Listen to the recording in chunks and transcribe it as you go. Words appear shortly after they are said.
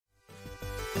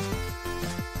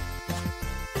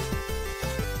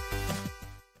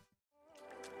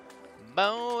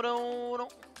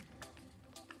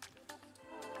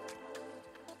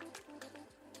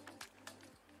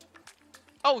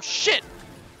Oh shit!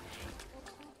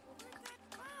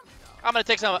 I'm gonna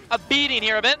take a beating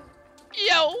here a bit.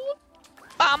 Yo!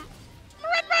 Run,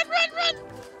 run, run, run!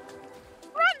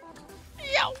 Run!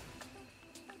 Yo!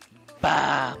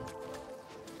 Bam!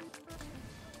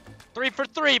 3 for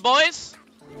 3, boys!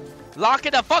 Lock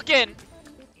it the fuck in!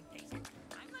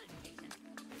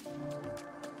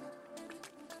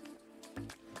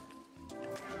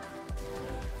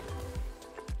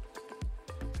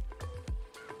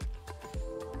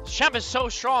 Champ is so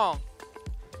strong.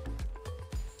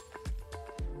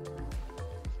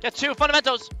 Get 2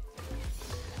 fundamentals.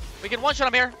 We can one-shot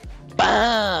him here.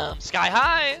 Bam! Sky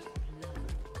high.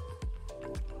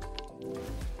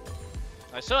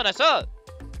 Nice one, nice one.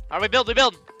 Alright, we build, we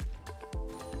build.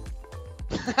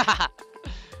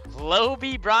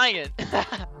 Lobie Bryant.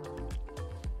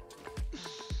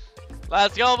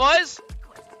 Let's go, boys.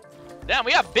 Damn,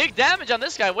 we got big damage on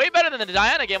this guy. Way better than the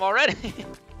Diana game already.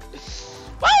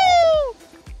 Woo!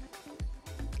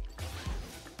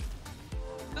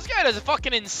 This guy does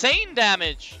fucking insane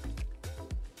damage.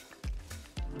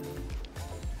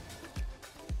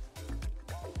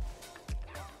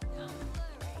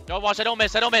 Don't watch, I don't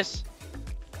miss, I don't miss.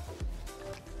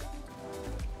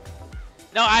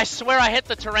 No, I swear I hit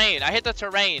the terrain. I hit the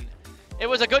terrain. It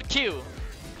was a good cue.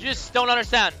 You just don't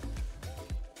understand.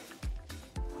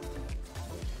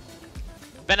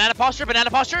 Banana posture,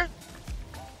 banana posture.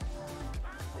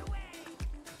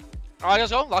 Alright,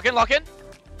 let's go. Lock in, lock in.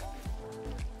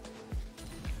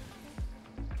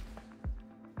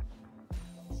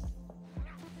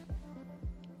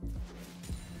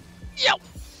 Yo!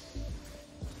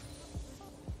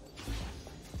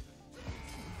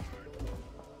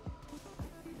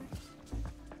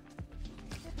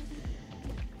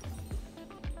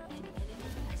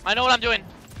 I know what I'm doing.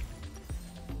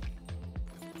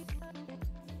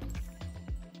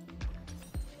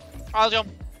 Alright, let's go.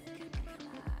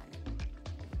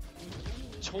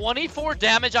 24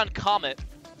 damage on Comet.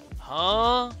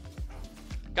 Huh?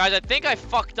 Guys, I think I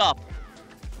fucked up.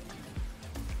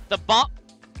 The bomb.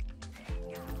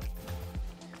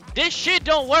 This shit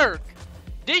don't work.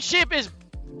 This ship is.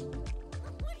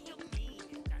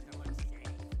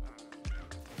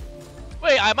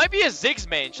 Wait, I might be a Ziggs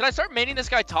main. Should I start maining this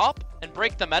guy top and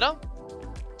break the meta?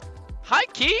 High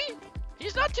key?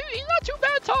 He's not too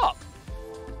bad top.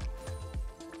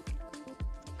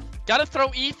 Gotta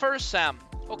throw E first, Sam.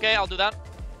 Okay, I'll do that.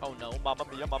 Oh no, mama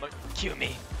mia, mama. Cue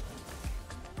me.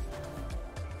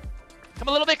 Come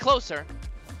a little bit closer.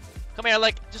 Come here,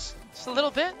 like, just a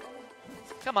little bit.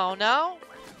 Come on now.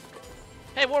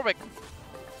 Hey, Warwick.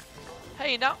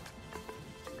 Hey, now.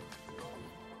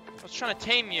 I was trying to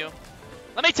tame you.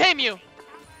 Let me tame you.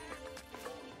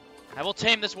 I will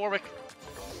tame this Warwick.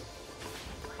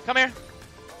 Come here.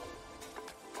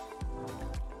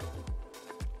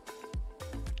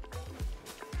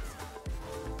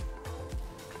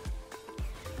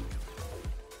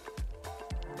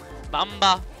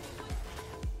 Bamba.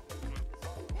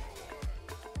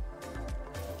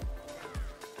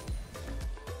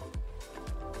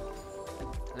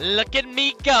 Look at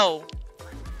me go.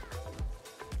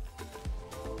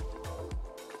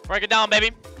 Break it down,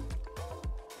 baby.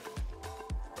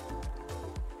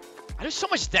 I do so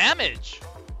much damage.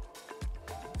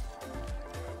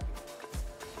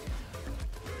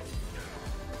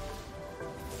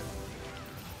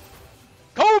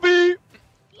 Kobe!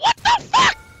 What the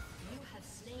fuck? You have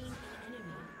slain an enemy.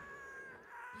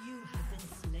 You have been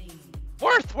slain.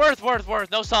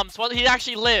 Worth. No sums. Well, he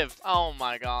actually lived. Oh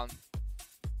my god.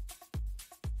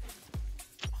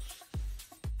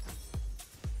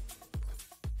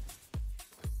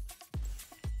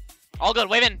 All good,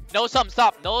 wave in. No sum,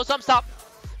 stop. No sum, stop.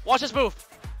 Watch this move.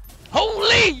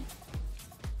 Holy!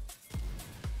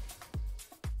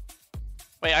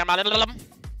 Wait, I'm out of them.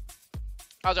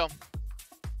 How's it?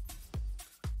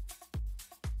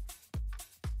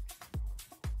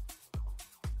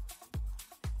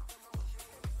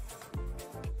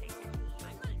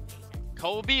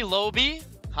 Kobe, Lobie?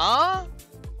 Huh?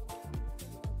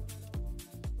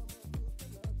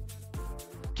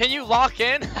 Can you lock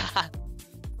in?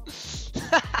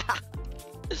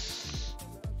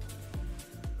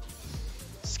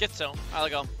 Schizo. I'll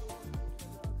go.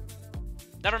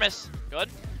 Never miss. Good.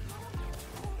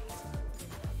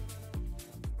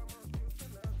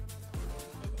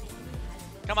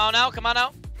 Come on now. Come on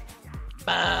now.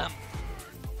 Bam.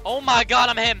 Oh my god,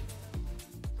 I'm him.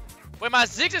 Wait, my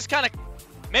Ziggs is kind of...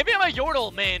 Maybe I'm a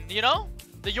Yordle main, you know?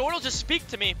 The Yordle just speak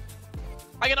to me.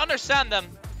 I can understand them.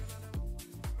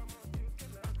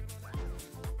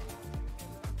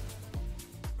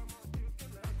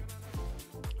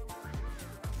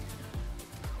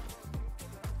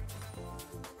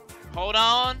 Hold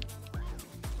on.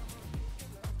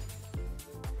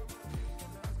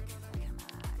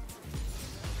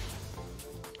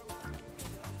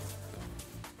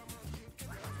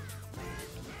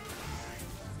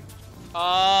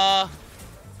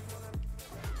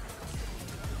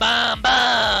 Bam,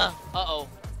 bam. Uh-oh.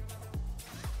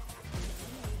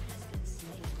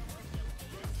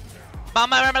 Bam,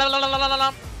 bam, bam, bam, bam, bam,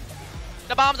 bam.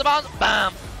 The bombs,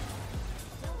 bam.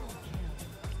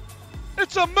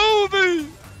 It's a movie.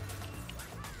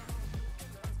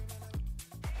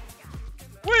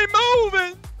 We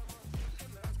moving.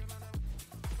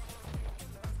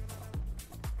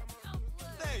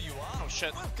 There you are. Oh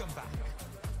shit. Welcome back.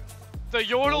 The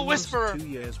Yordle Whisperer. 2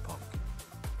 years punk.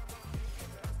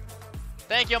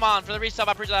 Thank you, Amon, for the resub.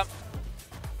 I appreciate that.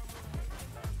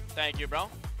 Thank you, bro.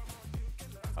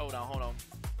 Hold on, hold on.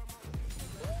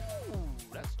 Ooh,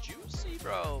 that's juicy,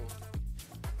 bro.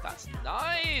 That's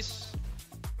nice.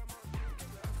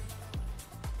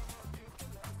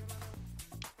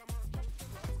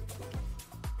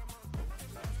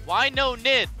 Why no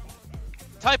Nid?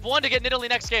 Type 1 to get Nidalee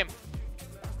next game.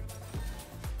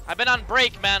 I've been on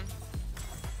break, man.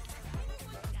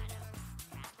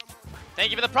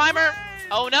 Thank you for the primer.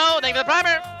 Oh no, thank you for the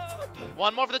primer.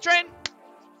 One more for the train.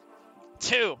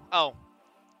 2. Oh.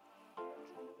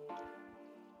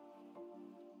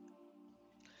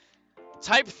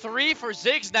 Type 3 for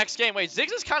Ziggs next game. Wait,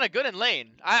 Ziggs is kind of good in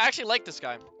lane. I actually like this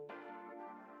guy.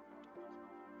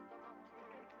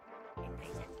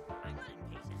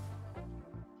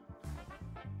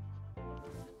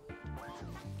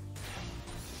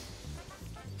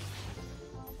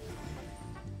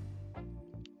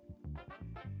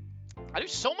 I do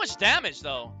so much damage,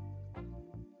 though.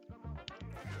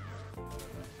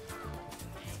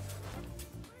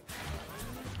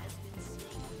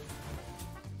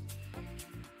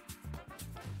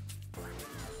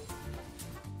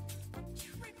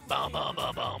 Boom, boom,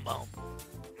 boom, boom, boom.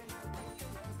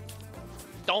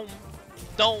 Dome,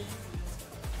 dome.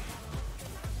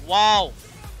 Wow.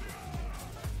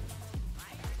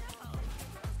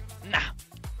 Nah.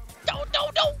 Don't.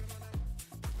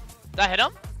 Did I hit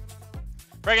him?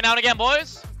 Break it down again,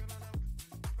 boys.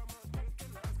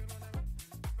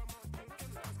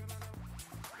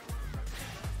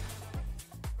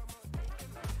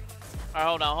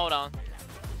 Alright, hold on.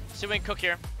 See if we can cook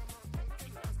here.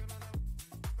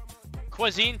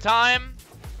 Cuisine time.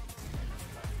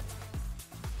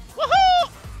 Woohoo!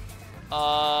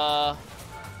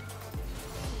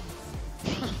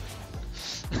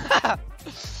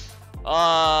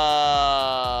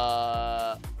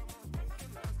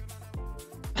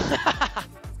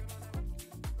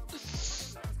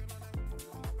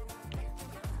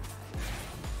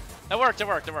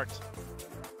 It worked.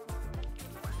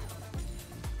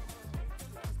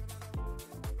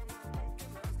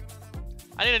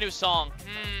 I need a new song.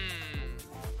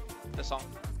 This song.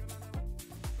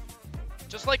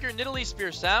 Just like your Nidalee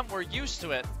Spear, Sam, we're used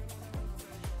to it.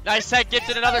 Nice set,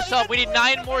 gifted another sub. We need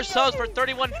 9 more subs for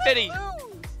 3150.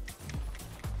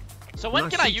 So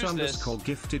when can I use this?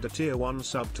 Gifted a tier 1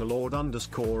 sub to Lord _of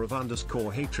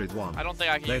 _hatred 1. I don't think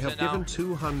I can use it now. They have given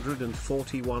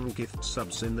 241 gift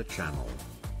subs in the channel.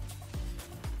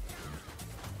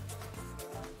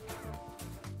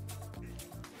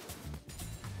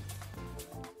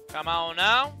 Come on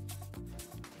now.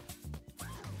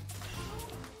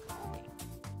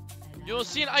 You'll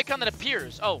see an icon that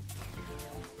appears. Oh.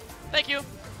 Thank you.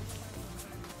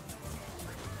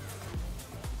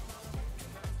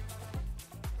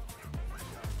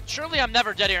 Surely I'm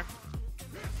never dead here.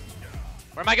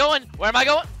 Where am I going?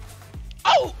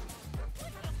 Oh!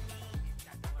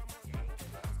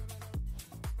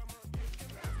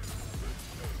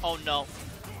 Oh no.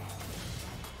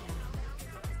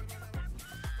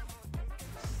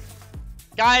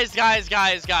 Guys.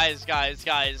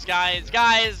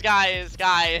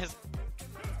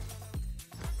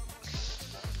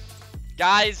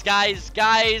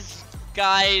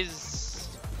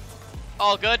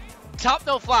 All good. Top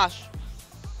no flash.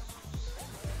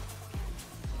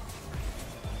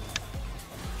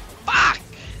 Fuck!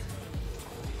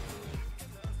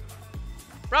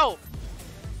 Bro.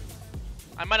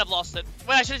 I might have lost it.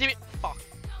 Wait, I should have seen it. Fuck.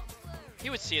 He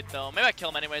would see it though. Maybe I kill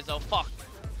him anyways though. Fuck.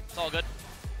 It's all good.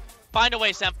 Find a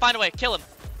way, Sam. Find a way. Kill him.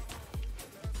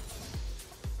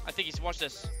 I think he's... Watch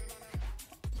this.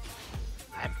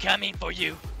 I'm coming for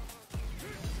you.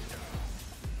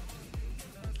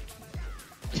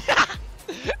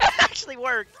 It actually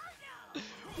worked.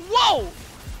 Whoa!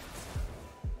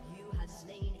 You have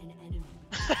slain an enemy.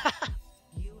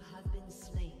 You have been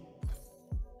slain.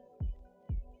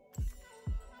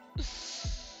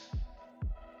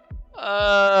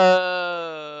 Uh...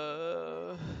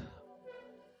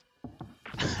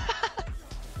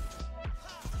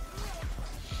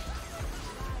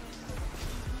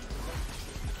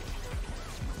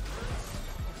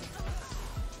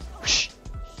 Shut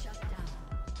down.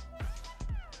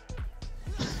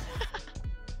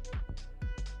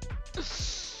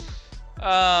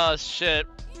 Oh shit.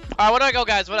 Alright, where do I go,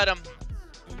 guys? What item?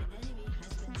 An enemy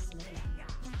has been slain.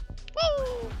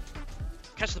 Woo!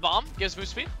 Catch the bomb. Gives boost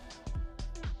speed.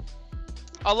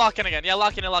 Oh, lock in again. Yeah,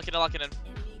 lock in, lock in, lock in. Enemy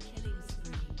killing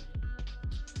spree.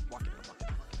 Lock in, lock in,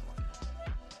 lock in.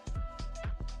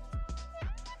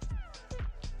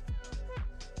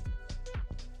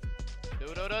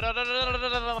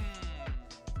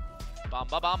 Bam,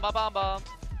 bam, bam, bam, bam, bam.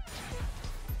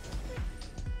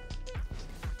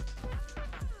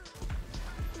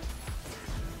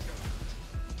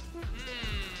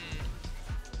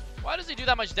 Why does he do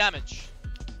that much damage?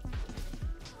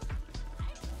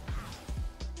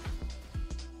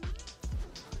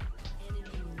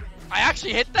 I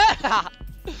actually hit that?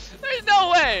 There's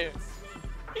no way.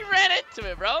 He ran into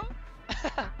it, bro.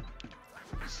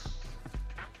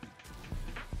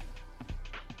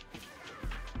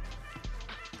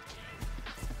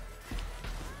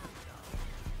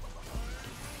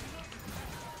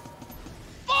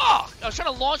 Fuck! I was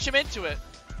trying to launch him into it.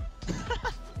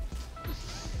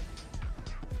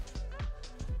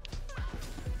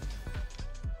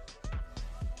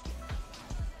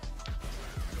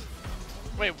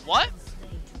 Wait, what?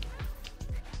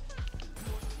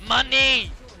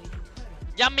 Money!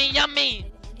 Yummy, yummy!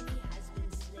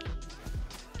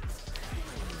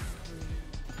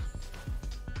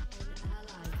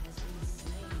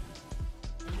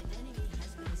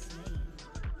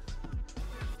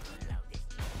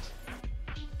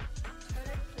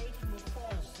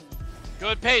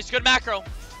 Good pace, good macro.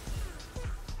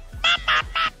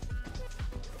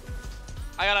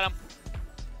 I got him.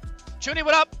 Chuni,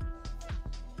 what up?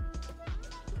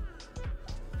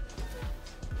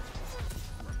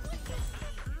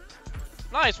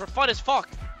 Nice, we're fun as fuck.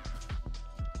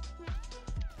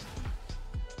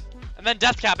 And then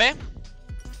death cap, eh?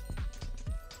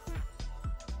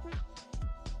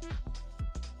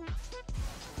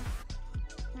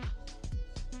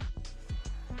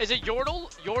 Is it Yordle?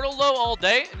 Yordle low all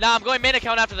day? Nah, I'm going main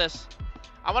account after this.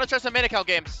 I want to try some main account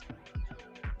games.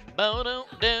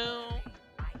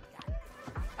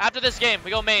 After this game,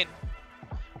 we go main.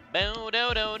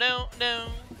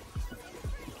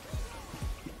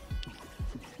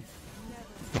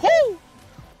 Woo!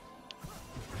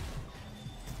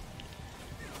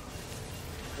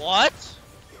 What?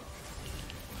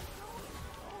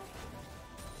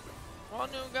 One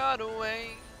who got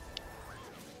away.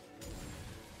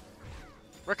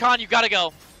 Rakan, you gotta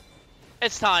go.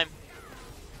 It's time.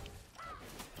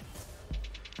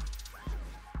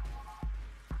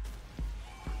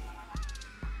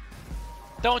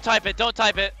 Don't type it, don't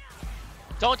type it.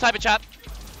 Don't type it, chat.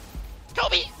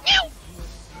 Kobe! Meow!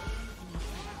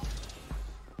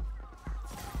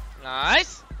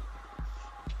 Nice.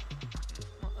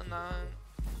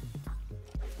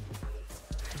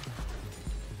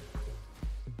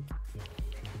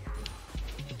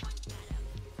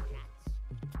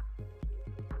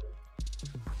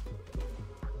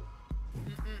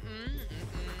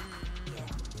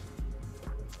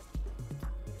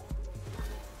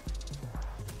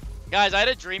 Guys, I had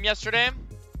a dream yesterday.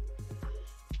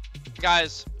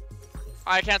 Guys,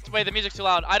 I can't wait. The music's too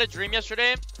loud. I had a dream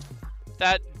yesterday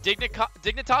that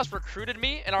Dignitas recruited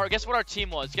me, and guess what our team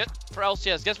was? For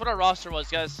LCS. Guess what our roster was,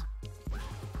 guys?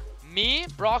 Me,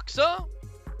 Broxa,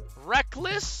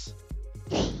 Reckless.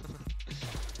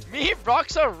 Me,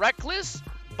 Broxa, Reckless,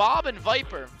 Bob, and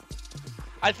Viper.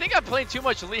 I think I'm playing too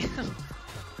much League.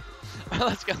 Alright,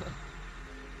 let's go.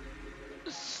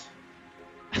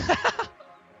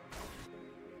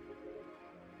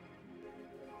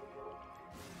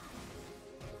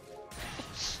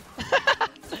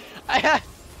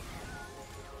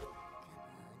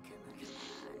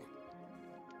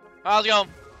 Let's go.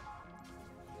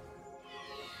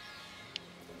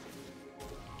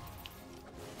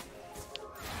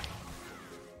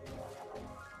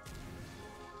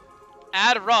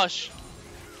 Add rush.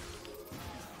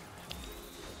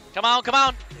 Come on, come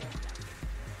on.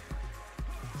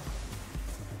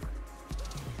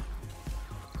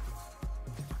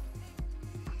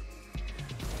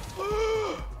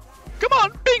 Come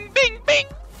on, bing, bing, bing.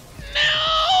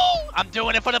 No! I'm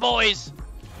doing it for the boys.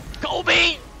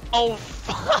 Kobe! Oh,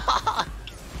 fuck.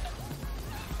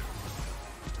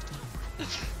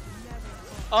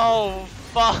 Oh,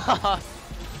 fuck.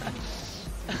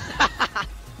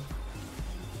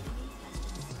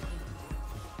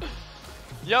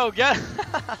 Yo, get.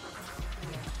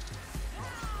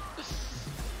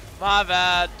 My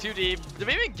bad. Too deep. Did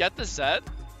we even get the Zed?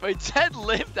 Wait, Zed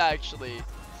lived actually.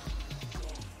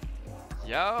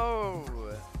 Yo.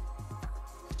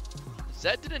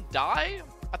 Zed didn't die?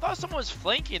 I thought someone was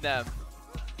flanking them.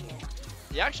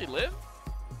 He actually lived?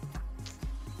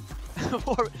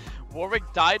 Warwick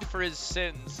died for his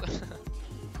sins.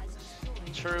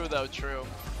 True though, true.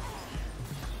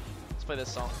 Let's play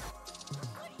this song.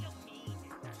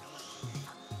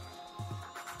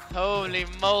 Holy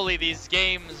moly, these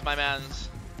games, my mans.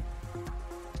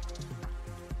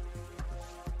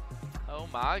 Oh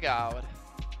my god.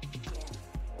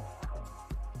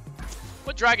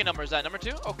 What dragon number is that? Number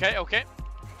 2? Okay, okay.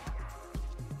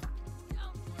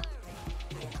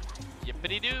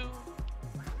 Yippity doo.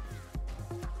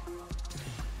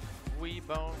 We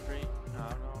bone free.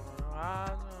 I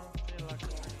don't feel like a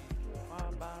dream.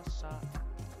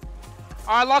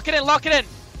 Alright, lock it in, lock it in.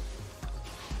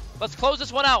 Let's close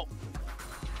this one out.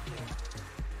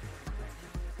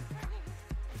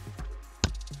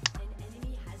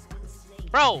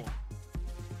 Bro,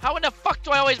 how in the fuck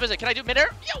do I always miss it? Can I do mid-air?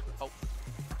 Yo! Oh.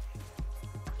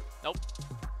 Nope.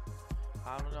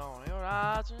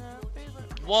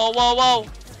 Whoa, whoa, whoa.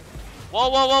 Whoa, whoa,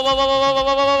 whoa, whoa, whoa, whoa, whoa,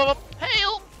 whoa, whoa, whoa, whoa.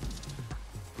 Hail!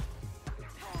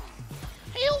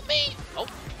 Hail me! Oh.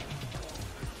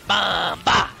 Bam,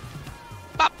 ba!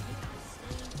 Bop!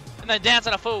 And then dance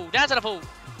on a fool. Dance on a fool.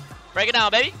 Break it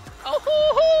down, baby. Oh, hoo,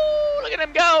 hoo. Look at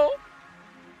him go.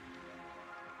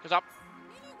 Goes up.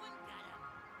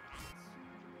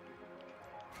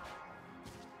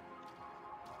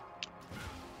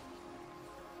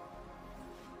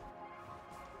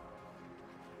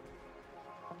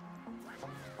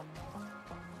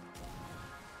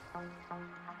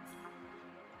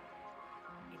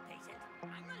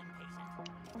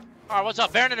 Alright, what's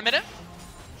up? Baron in a minute?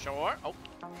 Sure. Oh.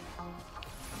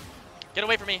 Get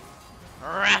away from me.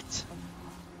 Rat!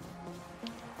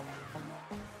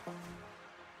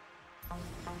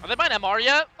 Are they buying MR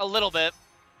yet? A little bit.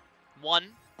 1.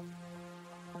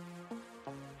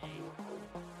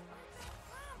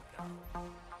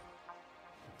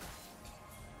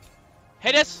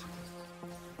 Hit us!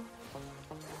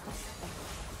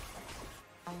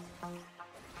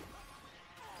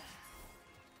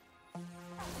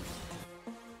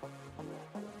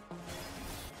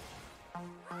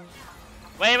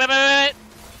 Wait, wait, wait, wait.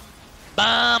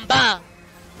 Bam, bam.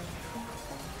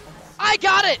 I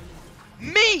got it.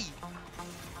 Me.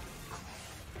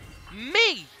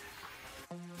 Me.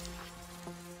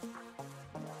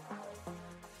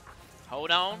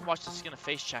 Hold on. Watch this. Is gonna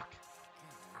face check.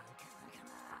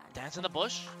 Dance in the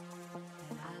bush.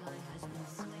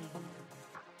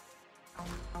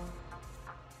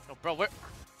 Oh, bro,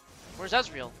 where's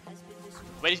Ezreal?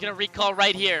 Wait, he's gonna recall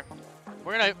right here.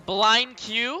 We're gonna blind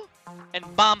Q and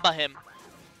Bomba him.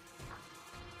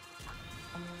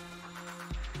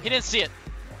 He didn't see it.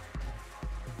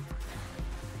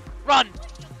 Run!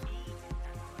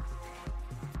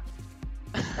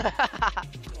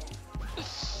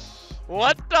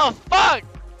 What the fuck?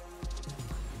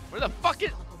 Where the fuck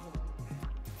is...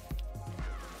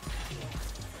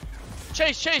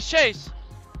 Chase, chase, chase!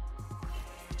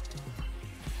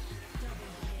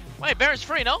 Wait, Baron's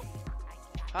free, no?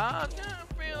 I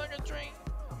don't feel like a dream,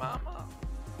 mama.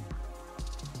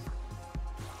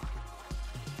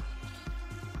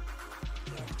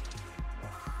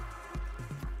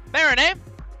 Baron, eh?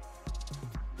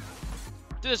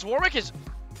 Dude, this Warwick is...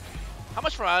 How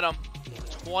much for item?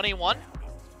 21?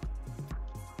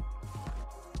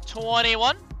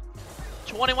 21?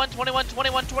 21, 21,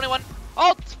 21, 21.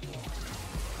 Alt!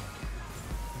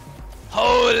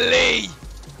 Holy!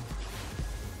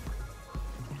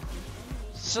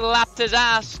 Slapped his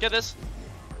ass. Get this.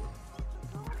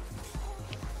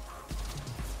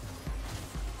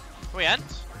 Can we end?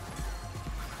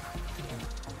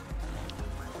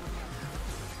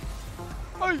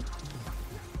 Hey.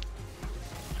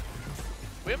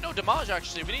 We have no damage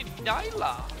actually. We need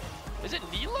Nyla. Is it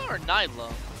Neela or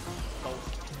Nyla?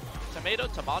 Both. Tomato,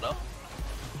 tomato.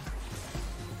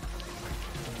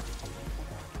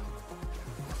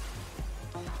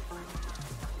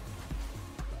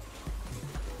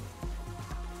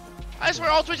 I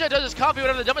swear all Twitch chat does is copy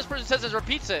whatever the dumbest person says and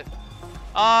repeats it.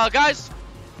 Guys,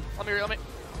 let me.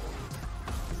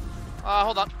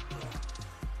 Hold on.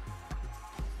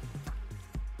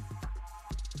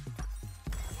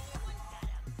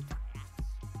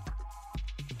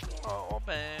 Oh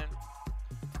man,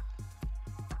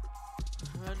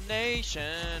 a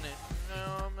nation.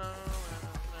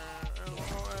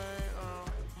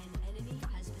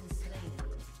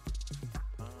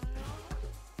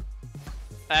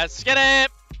 Let's get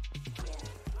it.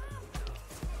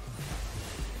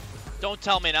 Don't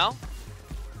tell me now.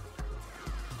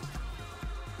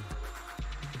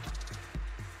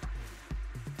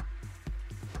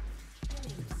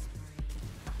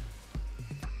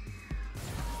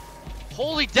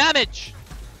 Holy damage!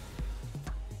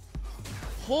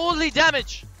 Holy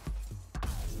damage!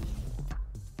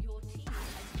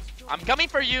 I'm coming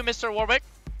for you, Mr. Warwick.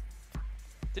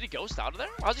 Did he ghost out of there?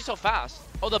 Why is he so fast?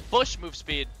 Oh, the bush move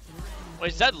speed.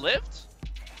 Wait, Zed lived?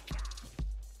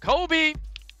 Kobe!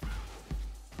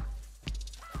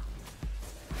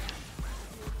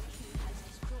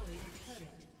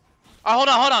 Oh, hold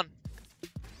on.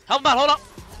 Help him out, hold on.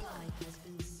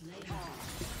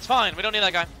 It's fine, we don't need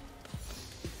that guy.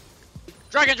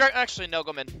 Dragon. Actually, no,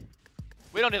 go mid.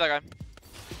 We don't need that guy.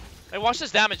 Hey, watch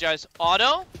this damage, guys.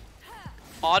 Auto,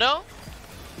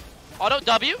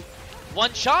 W.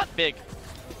 One shot, big.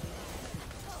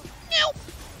 No.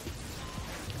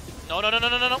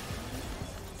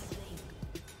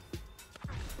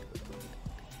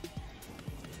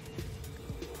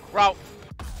 Route.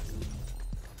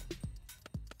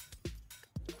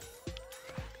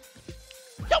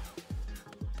 Yep.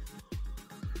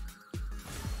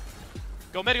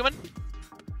 Go mid.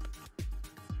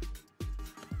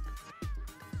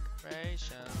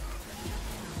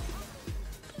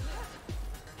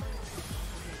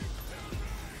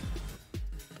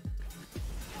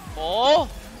 Oh!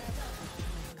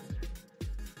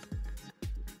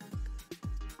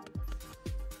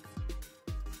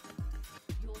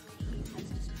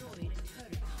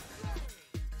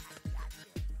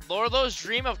 Lourlo's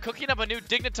dream of cooking up a new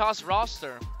Dignitas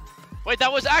roster. Wait,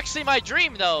 that was actually my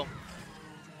dream, though.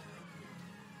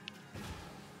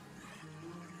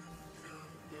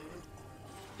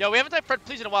 Yo, we haven't typed Fred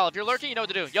please in a while. If you're lurking, you know what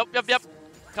to do. Yep.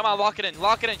 Come on, lock it in.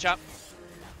 Lock it in, chap.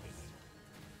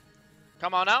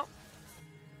 Come on out.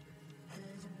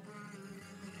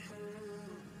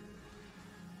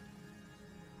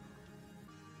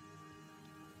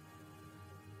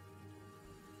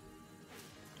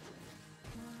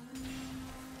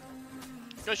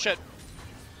 Good shit.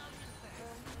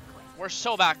 We're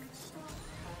so back.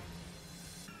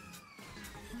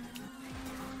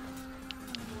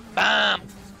 Bam!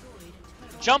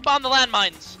 Jump on the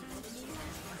landmines.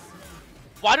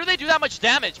 Why do they do that much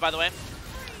damage, by the way?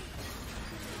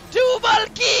 Double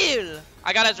kill!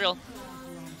 I got Ezreal.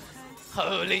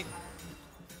 Holy.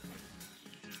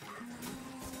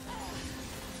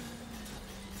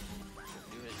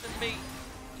 Do it to me.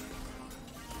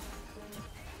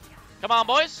 Come on,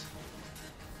 boys.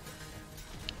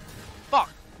 Fuck.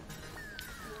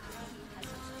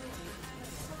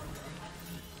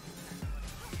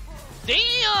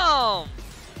 Damn!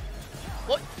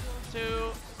 What?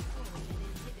 Two.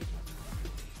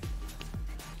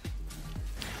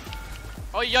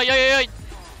 Oh, yo.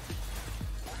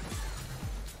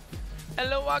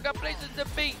 Hello, I got places to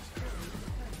be.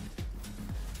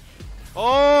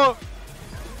 Oh!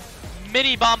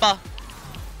 Mini Bomba.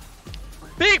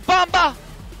 Big Bomba!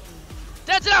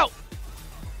 Dance it out!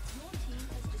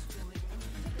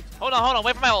 Hold on,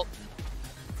 wait for my ult.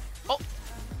 Oh!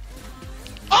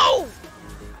 Oh!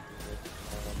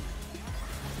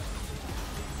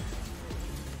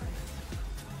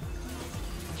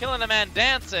 Killing a man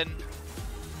dancing.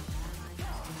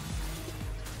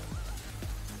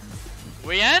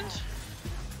 We end?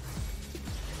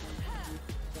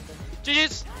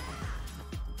 GG's.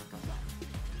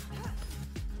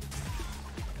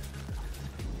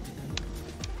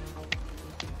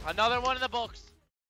 Another one in the books.